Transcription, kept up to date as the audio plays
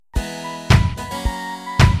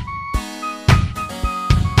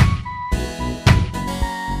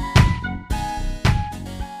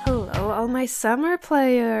all my summer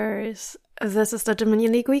players. This is the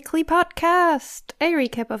Dominion League Weekly Podcast, a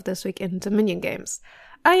recap of this week in Dominion games.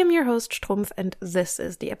 I am your host, Strumpf, and this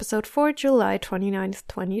is the episode for July 29th,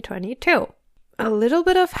 2022. A little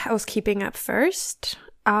bit of housekeeping up first.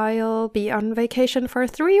 I'll be on vacation for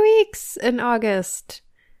 3 weeks in August.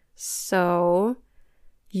 So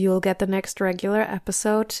you'll get the next regular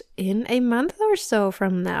episode in a month or so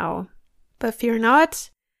from now. But fear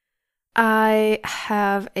not, I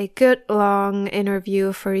have a good long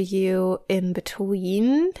interview for you in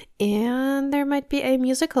between, and there might be a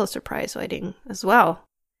musical surprise waiting as well.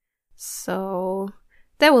 So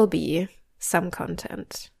there will be some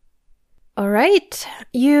content. Alright,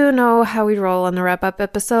 you know how we roll on the wrap-up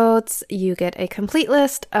episodes. You get a complete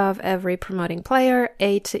list of every promoting player,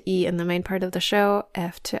 A to E in the main part of the show,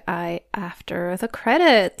 F to I after the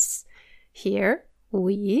credits. Here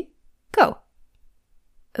we go.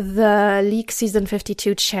 The League Season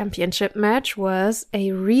 52 Championship match was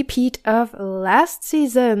a repeat of last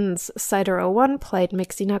season's. Cider 01 played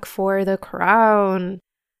Mixinuk for the crown.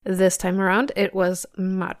 This time around, it was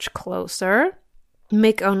much closer.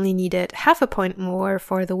 Mick only needed half a point more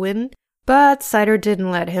for the win, but Cider didn't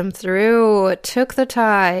let him through, took the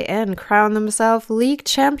tie, and crowned himself league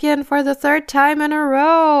champion for the third time in a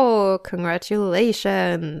row.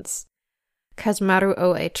 Congratulations! Kazmaru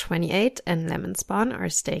 0828 and Lemon Spawn are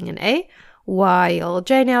staying in A, while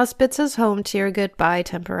JNL bids his home tier goodbye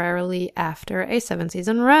temporarily after a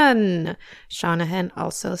 7-season run. Shanahan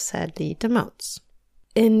also sadly demotes.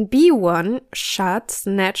 In B1, Shot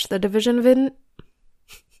snatched the division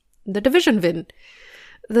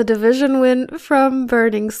win from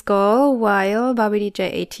Burning Skull, while Bobby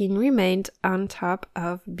DJ 18 remained on top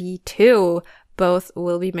of B2. Both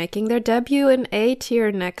will be making their debut in A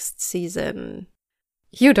tier next season.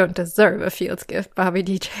 You don't deserve a field gift, Bobby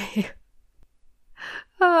DJ.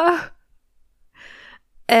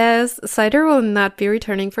 As Cider will not be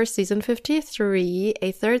returning for Season 53,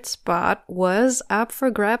 a third spot was up for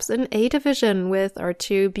grabs in A Division with our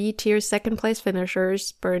two B-tier second-place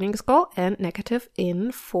finishers, Burning Skull and Negative,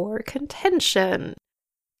 in for contention.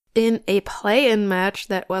 In a play-in match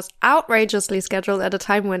that was outrageously scheduled at a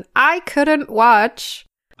time when I couldn't watch,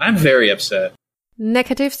 I'm very upset.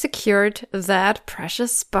 Negative secured that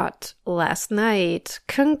precious spot last night.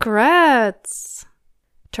 Congrats!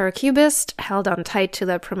 Turcubist held on tight to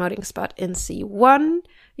that promoting spot in C1.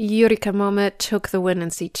 Eureka Moment took the win in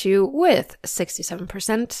C2 with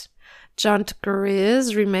 67%. Jaunt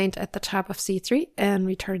Grizz remained at the top of C3 and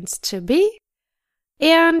returns to B.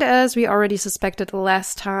 And as we already suspected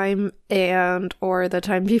last time or the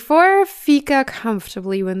time before, Fika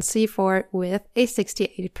comfortably wins C4 with a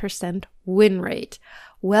 68% win rate.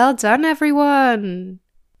 Well done, everyone!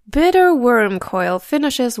 Bitter Worm Coil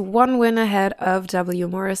finishes one win ahead of W.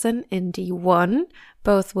 Morrison in D1.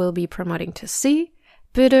 Both will be promoting to C.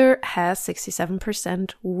 Bitter has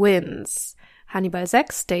 67% wins. Hannibal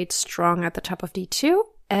Zek stayed strong at the top of D2.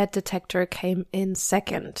 Ed Detector came in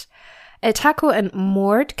second. El Taco and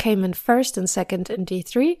Mort came in first and second in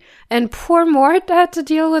D3. And poor Mort had to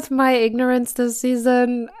deal with my ignorance this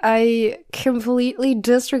season. I completely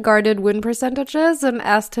disregarded win percentages and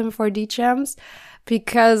asked him for D-champs.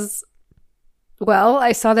 Because, well,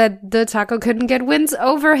 I saw that the Taco couldn't get wins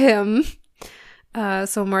over him.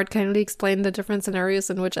 So Mart kindly explained the different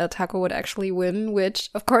scenarios in which El Taco would actually win,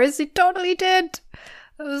 which, of course, he totally did.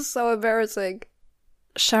 It was so embarrassing.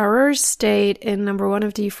 Shower stayed in number 1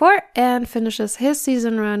 of D4 and finishes his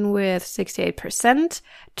season run with 68%.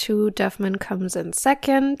 Two Duffman comes in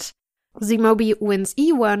second. Zimobi wins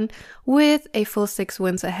E1 with a full 6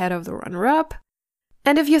 wins ahead of the runner-up.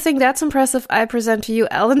 And if you think that's impressive, I present to you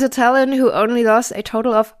Alan Detalin, who only lost a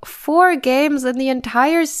total of 4 games in the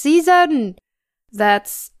entire season.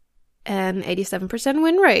 That's an 87%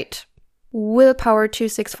 win rate. Willpower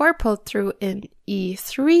 264 pulled through in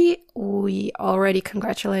E3. We already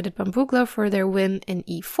congratulated Bambuglo for their win in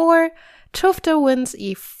E4. Tufta wins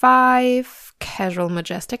E5. Casual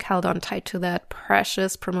Majestic held on tight to that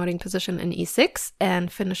precious promoting position in E6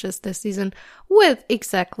 and finishes this season with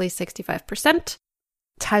exactly 65%.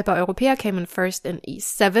 Talpa Europea came in first in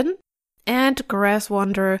E7, and Grass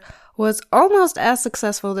Wanderer was almost as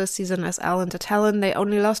successful this season as Alan Detalin. They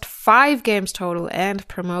only lost 5 games total and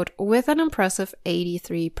promote with an impressive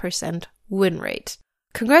 83% win rate.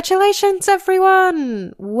 Congratulations,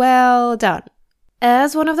 everyone! Well done.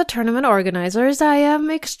 As one of the tournament organizers, I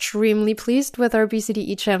am extremely pleased with our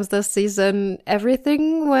BCDE champs this season.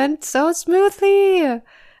 Everything went so smoothly.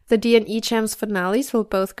 The D&E champs finales will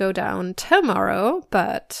both go down tomorrow,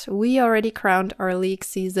 but we already crowned our League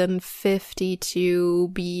Season 52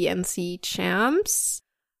 B and C champs.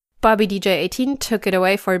 Bobby DJ18 took it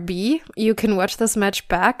away for B. You can watch this match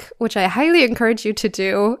back, which I highly encourage you to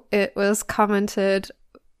do. It was commented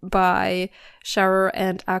by Sharer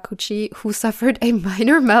and Akuchi, who suffered a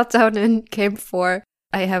minor meltdown in Game 4.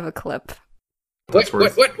 I have a clip. What?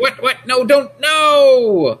 No, don't.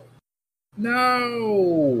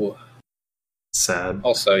 No! Sad.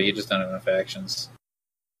 Also, you just don't have enough actions,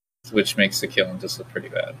 which makes the killing just look pretty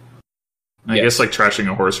bad. I guess like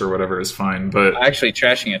trashing a horse or whatever is fine, but actually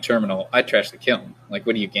trashing a terminal, I trash the kiln. Like,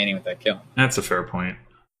 what are you gaining with that kiln? That's a fair point.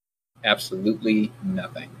 Absolutely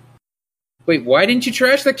nothing. Wait, why didn't you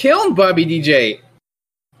trash the kiln, Bobby DJ?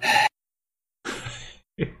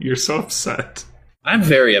 You're so upset. I'm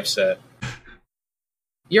very upset.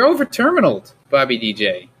 You're over-terminaled, Bobby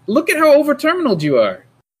DJ. Look at how over-terminaled you are.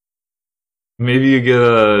 Maybe you get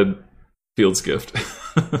a Fields gift.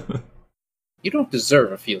 You don't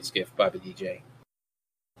deserve a Fields gift, Bobby DJ.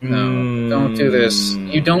 No, don't do this.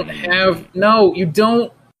 You don't have... No, you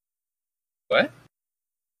don't... What?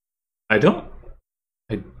 I doubt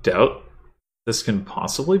this can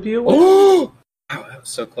possibly be a win. Oh! Wow, that was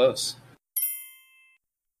so close.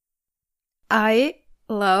 I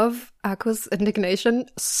love Aku's indignation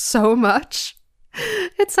so much.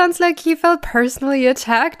 It sounds like he felt personally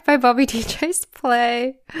attacked by Bobby DJ's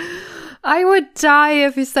play. I would die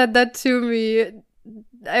if he said that to me.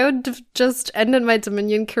 I would have just ended my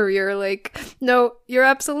Dominion career like, no, you're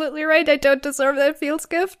absolutely right. I don't deserve that Fields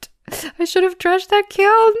gift. I should have trashed that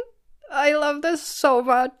kiln. I love this so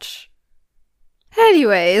much.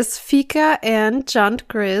 Anyways, Fika and Jaunt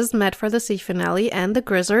Grizz met for the C finale, and the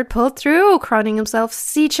Grizzard pulled through, crowning himself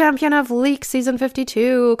C champion of League Season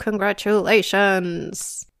 52.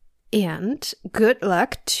 Congratulations! And good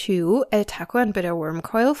luck to El Taco and Bitter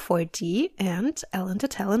Wormcoil for D, and Ellen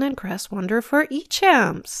Detalon and Grass Wonder for E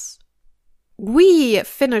champs. We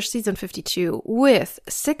finished Season 52 with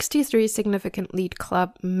 63 significant Lead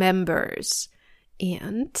Club members,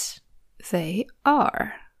 and they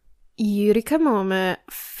are Yurika Mome,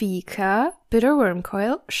 Fika, Bitter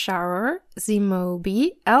Wormcoil, Shower,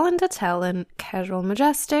 Zimobi, Ellen Detalon, Casual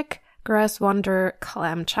Majestic, Grass Wonder,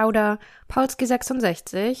 Clam Chowder, Paulski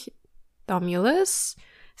 66, Domulis,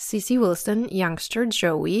 CC Wilson, Youngster,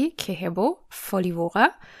 Joey, Kehebo,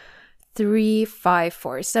 Folivora,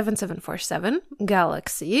 3547747,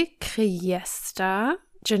 Galaxy, Kriesta,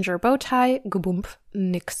 Ginger Bowtie, Gubump,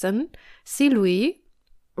 Nixon, C. Louis,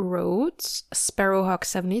 Rhodes, Sparrowhawk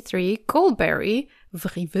 73, Goldberry,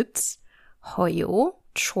 Vrivitz, Hoyo,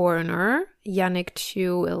 Chorner, Yannick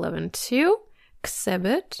 2112,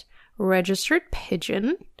 Xebit, Registered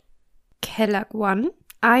Pigeon, Kellag 1,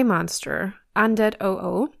 iMonster, Undead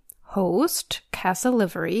 00, Host, Casa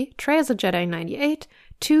Livery, Trey as a Jedi 98,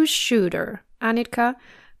 2 Shooter, Anitka,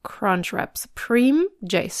 Crunchwrap Supreme,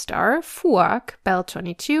 J-Star, Fuak, Bell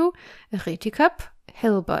 22, Reticup,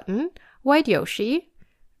 Hillbutton, White Yoshi,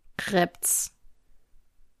 Krebs,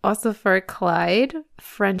 Ossifer Clyde,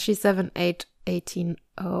 Frenchie 78180,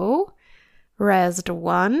 Razed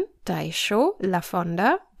 1, Daisho,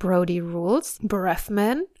 Lafonda, Brody Rules,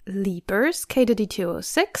 Breathman, Leapers,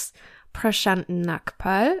 KDD206, Prashant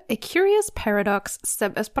Nakpal, A Curious Paradox,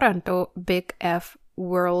 Seb Esperanto, Big F,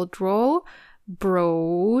 World Roll,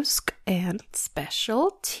 Brosk, and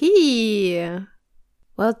Special T.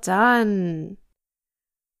 Well done.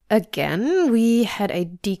 Again, we had a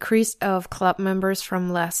decrease of club members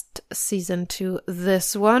from last season to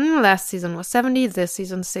this one. Last season was 70, this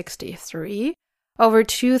season 63. Over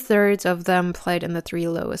 2/3 of them played in the 3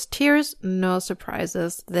 lowest tiers. No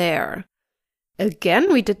surprises there.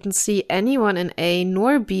 Again, we didn't see anyone in A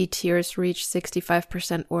nor B tiers reach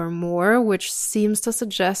 65% or more, which seems to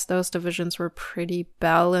suggest those divisions were pretty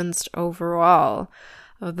balanced overall.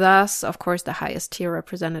 Thus, of course, the highest tier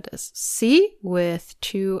represented is C, with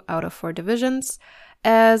 2 out of 4 divisions,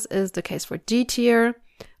 as is the case for D tier.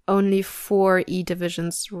 Only 4 E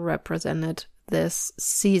divisions represented this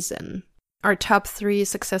season. Our top 3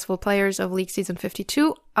 successful players of League Season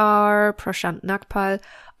 52 are Prashant Nakpal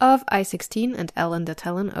of I-16 and Ellen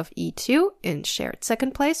Detalon of E2 in shared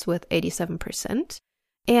second place with 87%.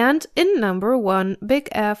 And in number 1, Big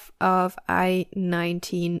F of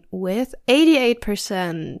I-19 with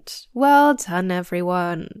 88%. Well done,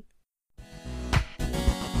 everyone.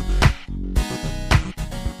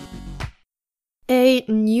 A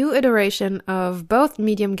new iteration of both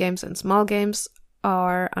medium games and small games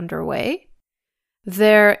are underway.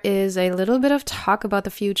 There is a little bit of talk about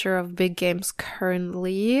the future of big games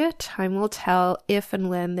currently. Time will tell if and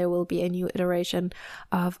when there will be a new iteration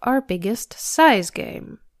of our biggest size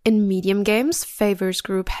game. In medium games, Favors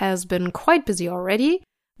Group has been quite busy already.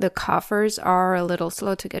 The coffers are a little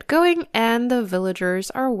slow to get going, and the villagers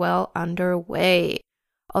are well underway.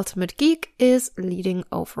 Ultimate Geek is leading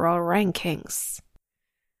overall rankings.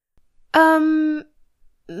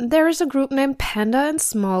 There is a group named Panda and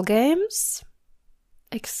Small Games.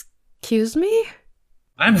 Excuse me?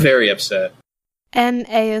 I'm very upset.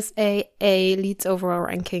 NASAA leads overall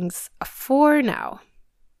rankings for now.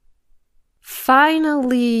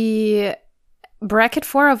 Finally, Bracket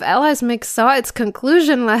 4 of Allies Mix saw its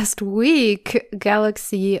conclusion last week.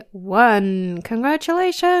 Galaxy won.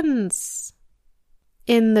 Congratulations!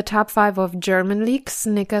 In the top 5 of German League,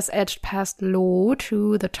 Snickers edged past Low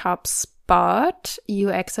to the top spot. U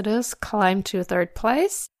Exodus climbed to 3rd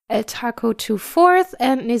place. El Taco to 4th,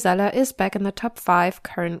 and Nizala is back in the top 5,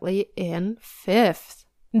 currently in 5th.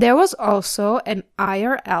 There was also an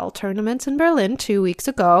IRL tournament in Berlin 2 weeks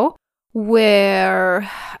ago, where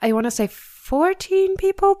I want to say 14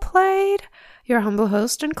 people played, your humble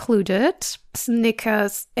host included.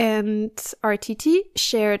 Snickers and RTT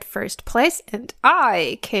shared 1st place, and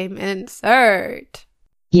I came in 3rd.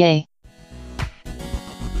 Yay.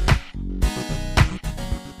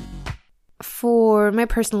 For my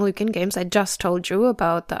personal weekend games, I just told you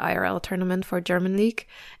about the IRL tournament for German League.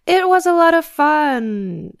 It was a lot of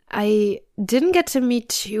fun. I didn't get to meet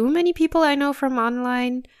too many people I know from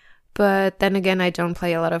online, but then again, I don't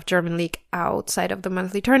play a lot of German League outside of the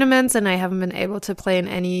monthly tournaments, and I haven't been able to play in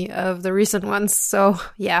any of the recent ones, so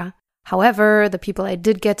yeah. However, the people I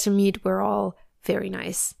did get to meet were all very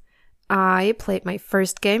nice. I played my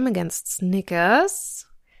first game against Snickers.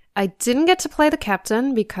 I didn't get to play the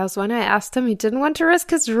captain because when I asked him, he didn't want to risk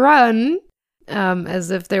his run.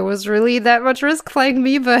 As if there was really that much risk playing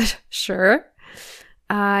me, but sure.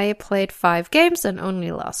 I played 5 games and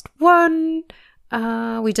only lost 1.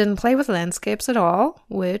 We didn't play with landscapes at all,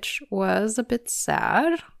 which was a bit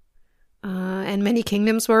sad. And many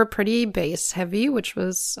kingdoms were pretty base heavy, which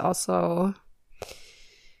was also,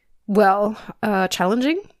 well,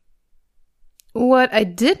 challenging. What I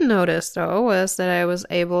did notice, though, was that I was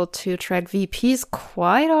able to track VPs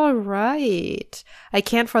quite all right. I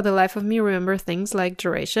can't for the life of me remember things like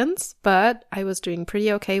durations, but I was doing pretty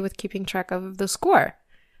okay with keeping track of the score.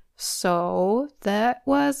 So that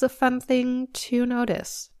was a fun thing to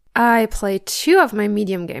notice. I played 2 of my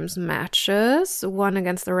medium games matches, one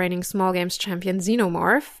against the reigning small games champion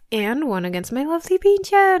Xenomorph, and one against my lovely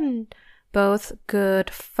Bienchen. Both good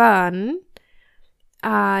fun.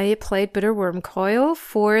 I played Bitter Worm Coil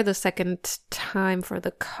for the 2nd time for the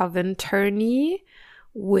Coven tourney,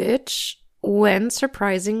 which went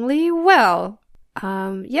surprisingly well.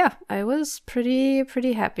 Yeah, I was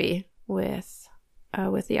pretty happy with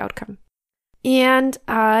the outcome. And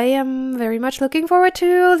I am very much looking forward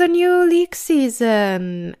to the new league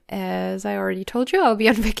season. As I already told you, I'll be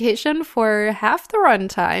on vacation for half the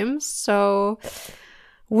runtime, so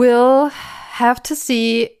we'll have to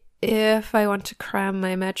see if I want to cram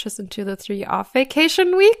my matches into the 3 off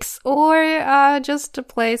vacation weeks or just to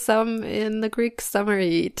play some in the Greek summer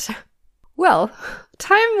heat. Well,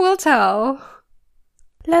 time will tell.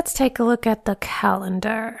 Let's take a look at the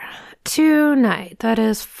calendar. Tonight, that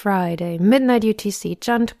is Friday, midnight UTC,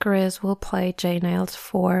 Junt Grizz will play J-Nails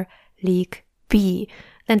for League B.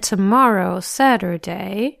 Then tomorrow,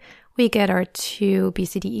 Saturday, we get our 2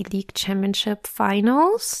 BCDE League Championship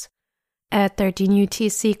finals. At 13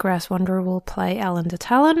 UTC, Grass Wanderer will play Alan de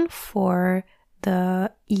Talon for the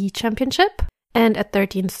E Championship. And at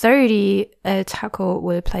 13:30, El Taco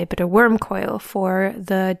will play Bitter Worm Coil for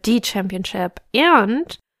the D Championship.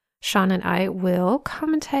 And Sean and I will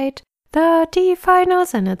commentate the D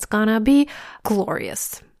finals, and it's gonna be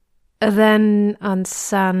glorious. Then on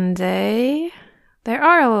Sunday, there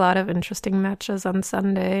are a lot of interesting matches on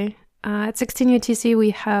Sunday. At 16 UTC,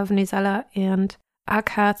 we have Nizala and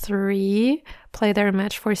AK3 play their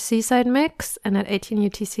match for Seaside Mix, and at 18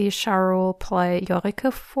 UTC, Sharo will play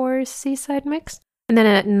Yorike for Seaside Mix. And then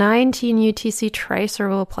at 19 UTC, Tracer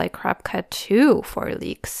will play Crabcat 2 for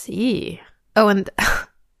League C. Oh, and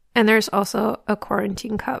there's also a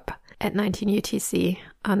Quarantine Cup at 19 UTC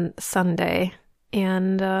on Sunday,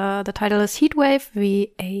 and the title is Heatwave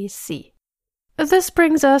VAC. This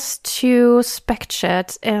brings us to Spec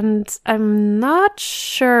Chat, and I'm not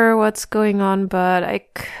sure what's going on, but I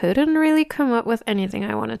couldn't really come up with anything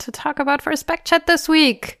I wanted to talk about for Spec Chat this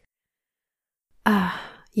week.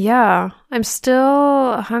 Yeah, I'm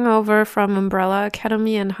still hungover from Umbrella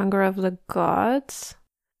Academy and Hunger of the Gods,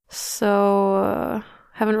 so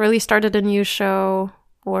haven't really started a new show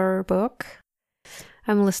or book.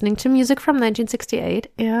 I'm listening to music from 1968,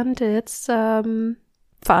 and it's fun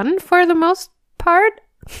for the most part.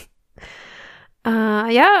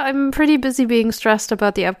 Yeah, I'm pretty busy being stressed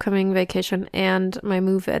about the upcoming vacation and my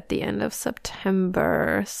move at the end of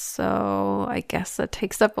September. So I guess that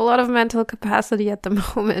takes up a lot of mental capacity at the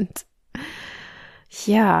moment.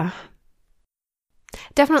 Yeah.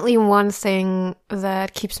 Definitely one thing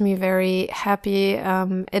that keeps me very happy.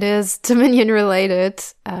 It is Dominion related.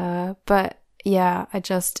 But yeah, I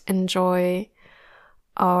just enjoy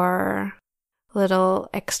our little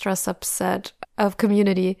extra subset of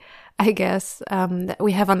community, I guess, that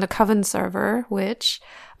we have on the Coven server, which,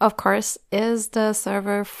 of course, is the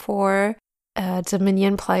server for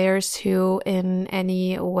Dominion players who in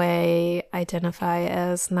any way identify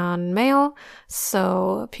as non-male.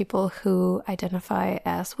 So people who identify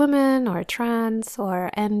as women or trans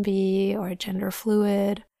or NB or gender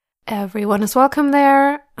fluid. Everyone is welcome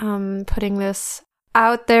there. Putting this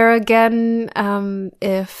out there again,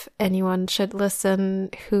 if anyone should listen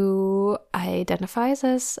who identifies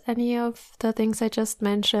as any of the things I just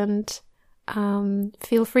mentioned,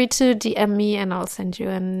 feel free to DM me and I'll send you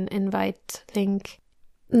an invite link.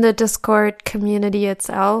 The Discord community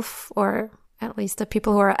itself, or at least the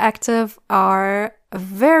people who are active, are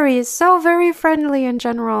very friendly in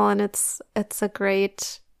general, and it's a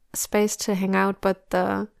great space to hang out. But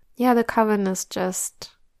the Coven is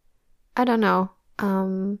just, I don't know.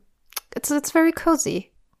 It's very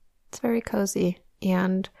cozy. It's very cozy.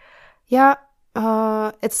 And yeah,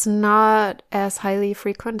 it's not as highly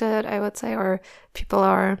frequented, I would say, or people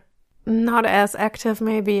are not as active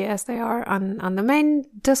maybe as they are on the main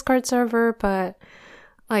Discord server, but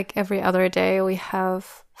like every other day we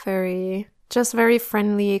have very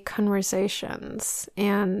friendly conversations.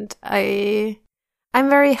 And I'm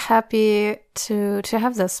very happy to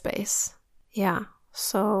have this space. Yeah.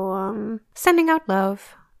 So, sending out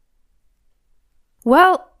love.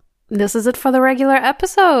 Well, this is it for the regular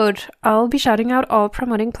episode. I'll be shouting out all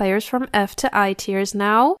promoting players from F to I tiers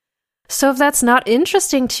now. So if that's not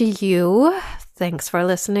interesting to you, thanks for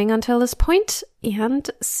listening until this point, and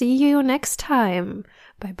see you next time.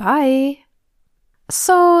 Bye-bye.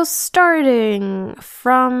 So, starting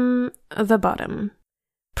from the bottom.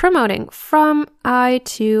 Promoting from I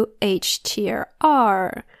to H tier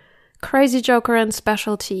are Crazy Joker and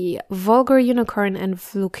Specialty, Vulgar Unicorn and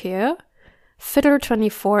Vlukir,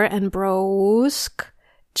 Fiddler24 and Brosk,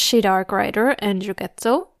 Chidark Rider and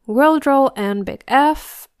Jugetsu, World Roll and Big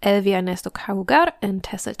F, Elvia Ernesto Kaugar and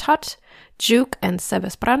Tessel Tot, Juke and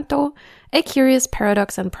Sebes Branto, A Curious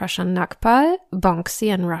Paradox and Prussian Nakpal,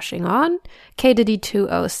 Bonksy and Rushing On,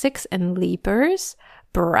 KDD206 and Leapers,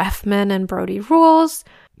 Braffman and Brody Rules,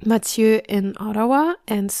 Mathieu in Ottawa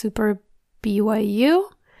and Super BYU,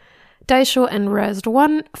 Daisho and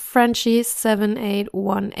Resd1, Frenchie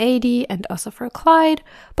 78180 and Ossifer Clyde,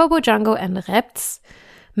 Bobo Django and Repts,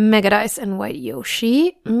 Megadice and White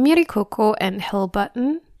Yoshi, Mirikoko and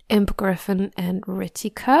Hellbutton, Imp Griffin and Ritty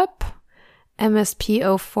Cup,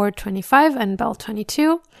 MSP0425 and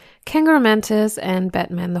Bell22, Kangaroo Mantis and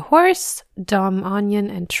Batman the Horse, Dom Onion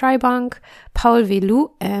and Tribunk, Paul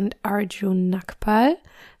Velu and Arjun Nakpal,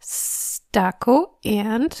 Stako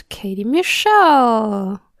and Katie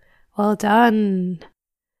Michelle. Well done.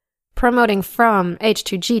 Promoting from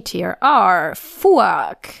H2G tier are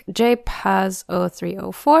Fuak,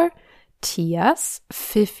 JPaz0304, Tias,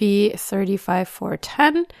 Fifi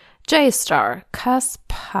 35410, J-Star,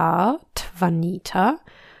 Kaspar, Tvanita,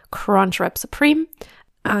 Crunchwrap Supreme,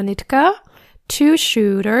 Anitka, Two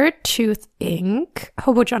Shooter, Tooth Inc.,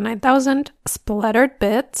 Hobojohn 9000, Splattered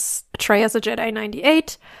Bits, Trey as a Jedi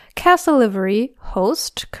 98, Castle Livery,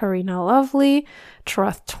 Host, Karina Lovely,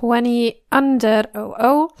 Troth 20, Undead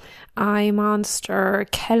 00, iMonster,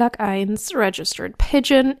 Kellogg 1, Registered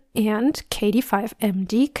Pigeon, and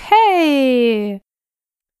KD5MDK.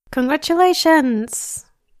 Congratulations!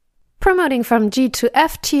 Promoting from G to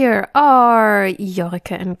F tier are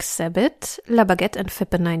Jorike and Xebit, La Baguette and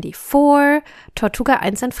Fippe94, Tortuga 1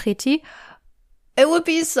 and Freti. It would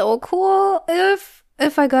be so cool if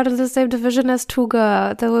I got in the same division as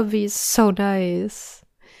Tuga. That would be so nice.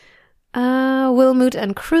 Wilmut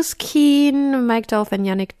and Kruskeen, Mike Dolph and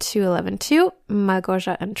Yannick 2112,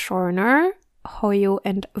 Malgosia and Schorner, Hoyo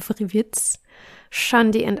and Vrivitz,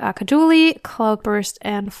 Shandi and Akaduli, Cloudburst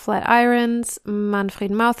and Flatirons,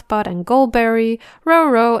 Manfred Mouthbot and Goldberry,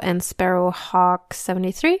 Roro and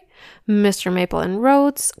Sparrowhawk73, Mr. Maple and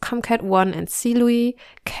Rhodes, Comcat1 and Silui,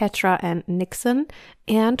 Ketra and Nixon,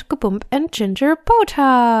 and Gabump and Ginger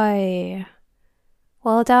Bowtie.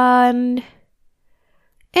 Well done.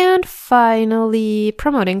 And finally,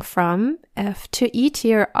 promoting from F to E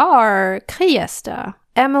tier are Kriesta,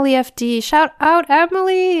 Emily FD, shout out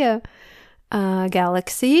Emily!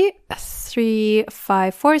 Galaxy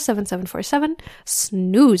 3547747,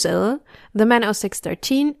 Snoozle, The Man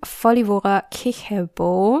 0613, Folivora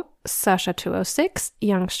Kichebo, Sasha 206,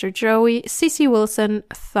 Youngster Joey, CC Wilson,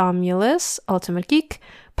 Thomulus, Ultimate Geek,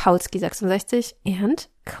 Paulski 66, and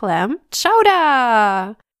Clam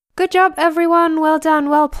Chowder! Good job, everyone. Well done,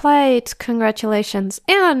 well played. Congratulations,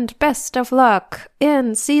 and best of luck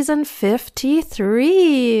in season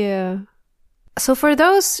 53. So for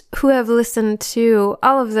those who have listened to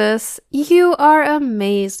all of this, you are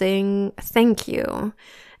amazing. Thank you.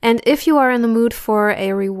 And if you are in the mood for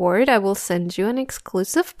a reward, I will send you an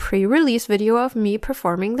exclusive pre-release video of me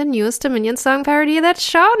performing the newest Dominion song parody that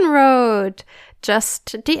Sean wrote. Just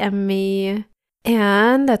DM me.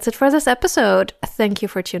 And that's it for this episode. Thank you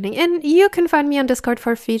for tuning in. You can find me on Discord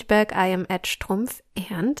for feedback. I am @Strumpf,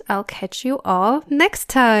 and I'll catch you all next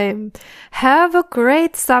time. Have a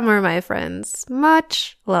great summer, my friends.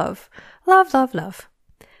 Much love. Love, love, love.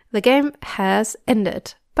 The game has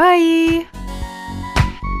ended. Bye!